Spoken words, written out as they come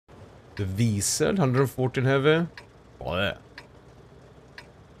The Wiesel, 114 heavy. Blah.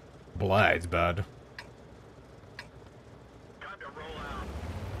 Blah, it's bad.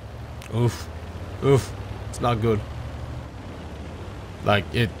 Oof. Oof. It's not good. Like,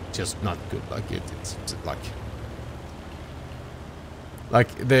 it's just not good. Like, it's like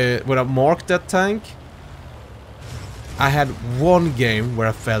when I marked that tank, I had one game where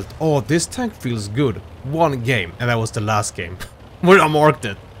I felt, oh, this tank feels good. One game, and that was the last game where I marked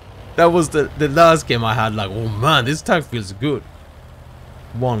it. That was the last game I had, like, oh man, this tank feels good.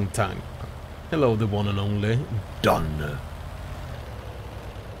 One tank. Hello, the one and only. Done.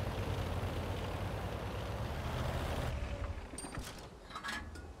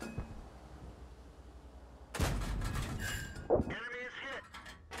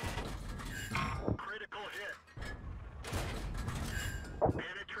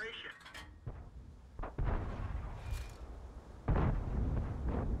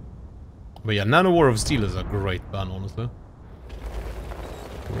 But yeah, Nano War of Steel is a great band, honestly.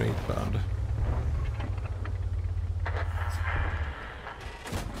 Great band.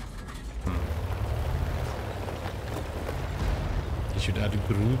 You should add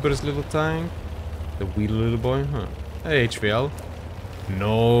Gruber's little tank. The wheel little boy, huh? Hey, HVL.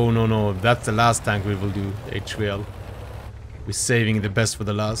 No. That's the last tank we will do, HVL. We're saving the best for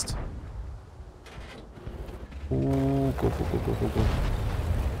the last. Ooh, go.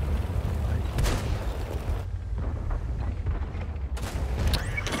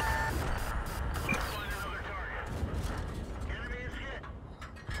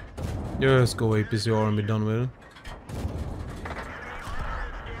 Just go APCR and be done with it.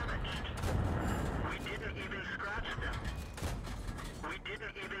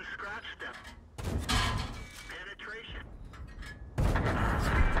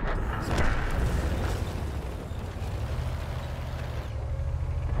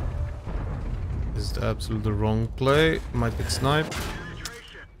 This is the absolutely wrong play. Might get sniped.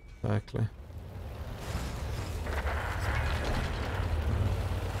 Exactly.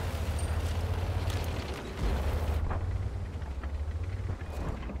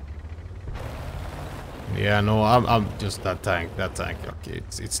 Yeah, no, I'm just that tank. Okay,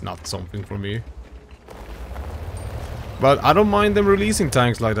 it's not something for me. But I don't mind them releasing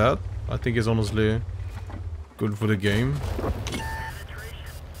tanks like that. I think it's honestly good for the game.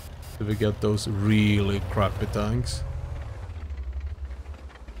 If we get those really crappy tanks.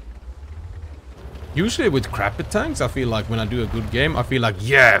 Usually with crappy tanks, I feel like when I do a good game, I feel like,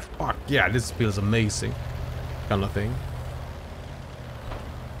 yeah, fuck, yeah, this feels amazing. Kind of thing.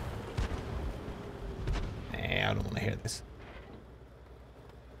 I don't want to hear this.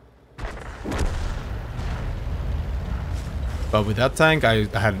 But with that tank, I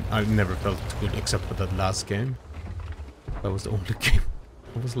never felt good except for that last game. That was the only game.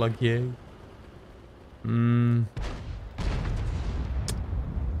 I was like, yay.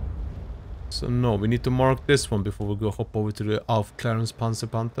 So no, we need to mark this one before we go hop over to the Auf Clarence Panzer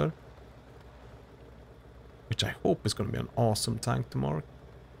Panther. Which I hope is gonna be an awesome tank to mark.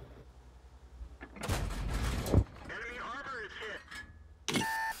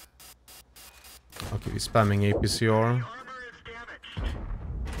 Okay, we're spamming APCR.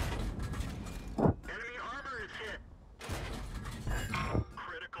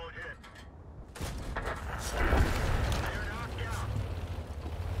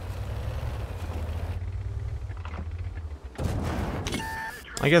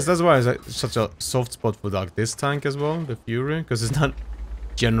 I guess that's why it's such a soft spot for like this tank as well, the Fury, because it's not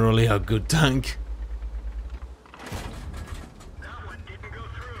generally a good tank.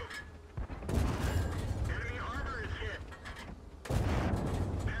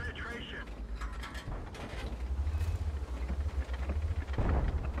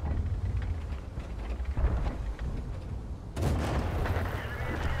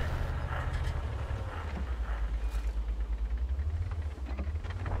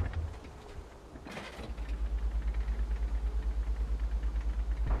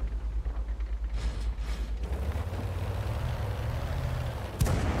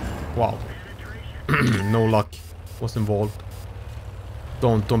 Wow. No luck was involved.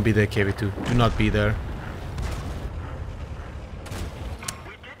 Don't be there, KV2. Do not be there.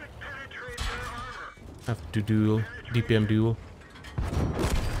 Have to duel. DPM duel.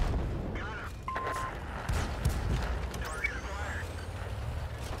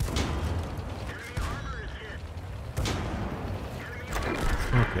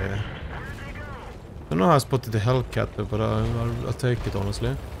 Okay. I don't know how I spotted the Hellcat, but I'll take it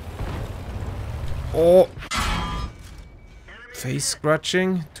honestly. Oh! Face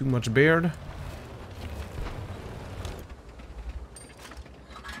scratching, too much beard.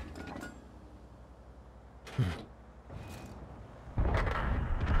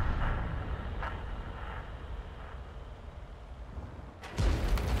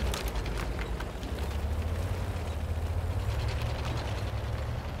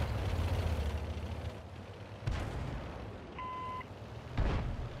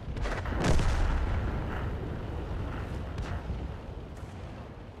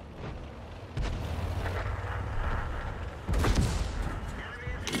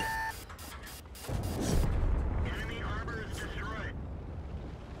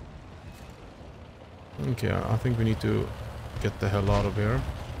 Okay, I think we need to get the hell out of here.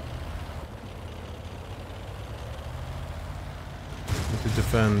 Need to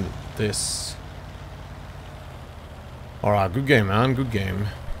defend this. Alright, good game, man. Good game.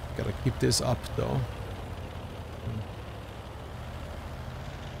 Gotta keep this up, though.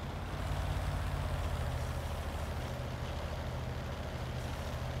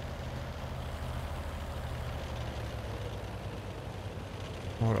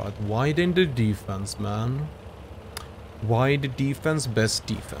 Alright, widen the defense, man. Wide defense, best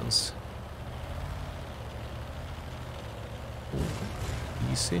defense.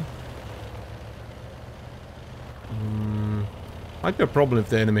 Ooh, easy. Might be a problem if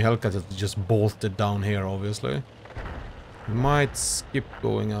the enemy Hellcat is just bolted down here, obviously. We might skip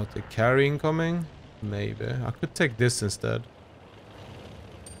going out the carry incoming. Maybe. I could take this instead.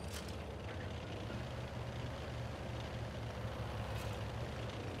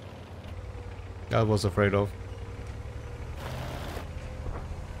 That was afraid of.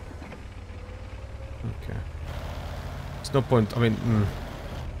 Okay. There's no point, I mean...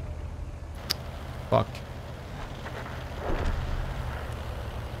 Fuck.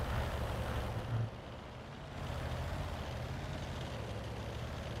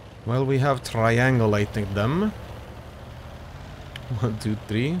 Well, we have triangulating them. 1, 2,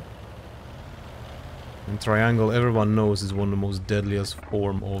 3. And triangle, everyone knows, is one of the most deadliest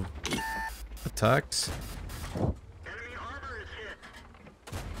form of attacks. Enemy armor is hit.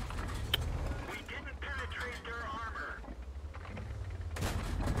 We didn't penetrate their armor.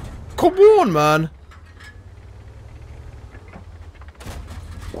 Come on, man!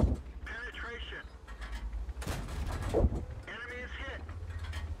 Penetration. Enemy is hit.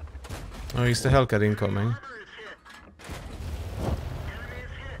 Oh, he's the Hellcat incoming. Armor is hit. Enemy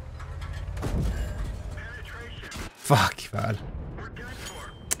is hit. Penetration. Fuck, man. We're done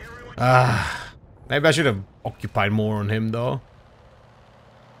for. Everyone. Ah, maybe I should have occupied more on him, though.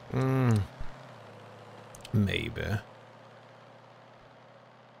 Maybe.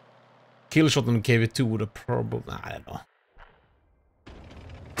 Killshot on KV2 would have probably... I don't know.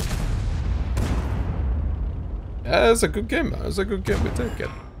 Yeah, it's a good game, man. It's a good game. We take it.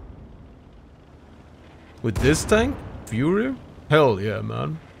 With this tank? Fury? Hell yeah,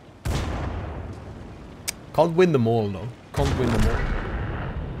 man. Can't win them all, though. Can't win them all.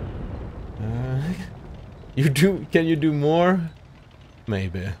 You do... Can you do more?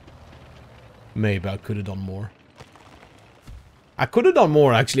 Maybe. Maybe I could have done more. I could have done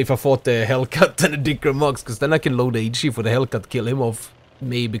more, actually, if I fought the Hellcat and the Dicker Mux, because then I can load the HE for the Hellcat, kill him off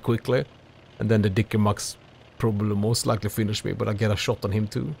maybe quickly. And then the Dicker Mux probably most likely finish me, but I get a shot on him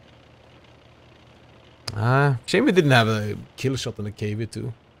too. Shame we didn't have a kill shot on the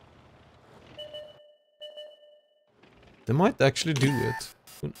KV2. They might actually do it.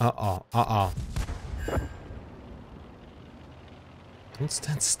 Don't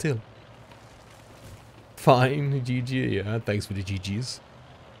stand still. Fine, GG. Yeah, thanks for the GGs.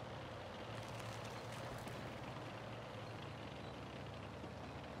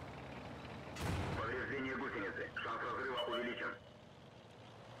 Повреждение гусеницы. Шанс разрыва увеличен.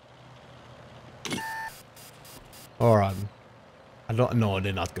 Alright. I don't know,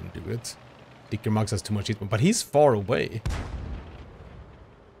 they're not gonna do it. Dicker Max has too much hit, but he's far away.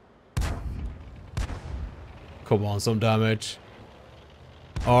 Come on, some damage.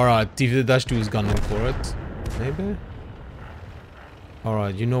 Alright, TV-2 is gunning for it. Maybe?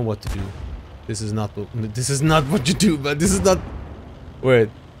 Alright, you know what to do. This is not what you do, man. This is not...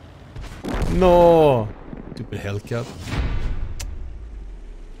 Wait. No! Stupid Hellcat.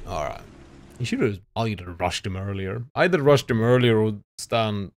 Alright. You should have either rushed him earlier. Either rushed him earlier or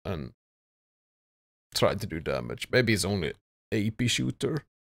stand and try to do damage. Maybe it's only AP shooter.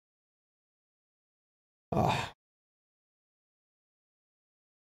 Ah.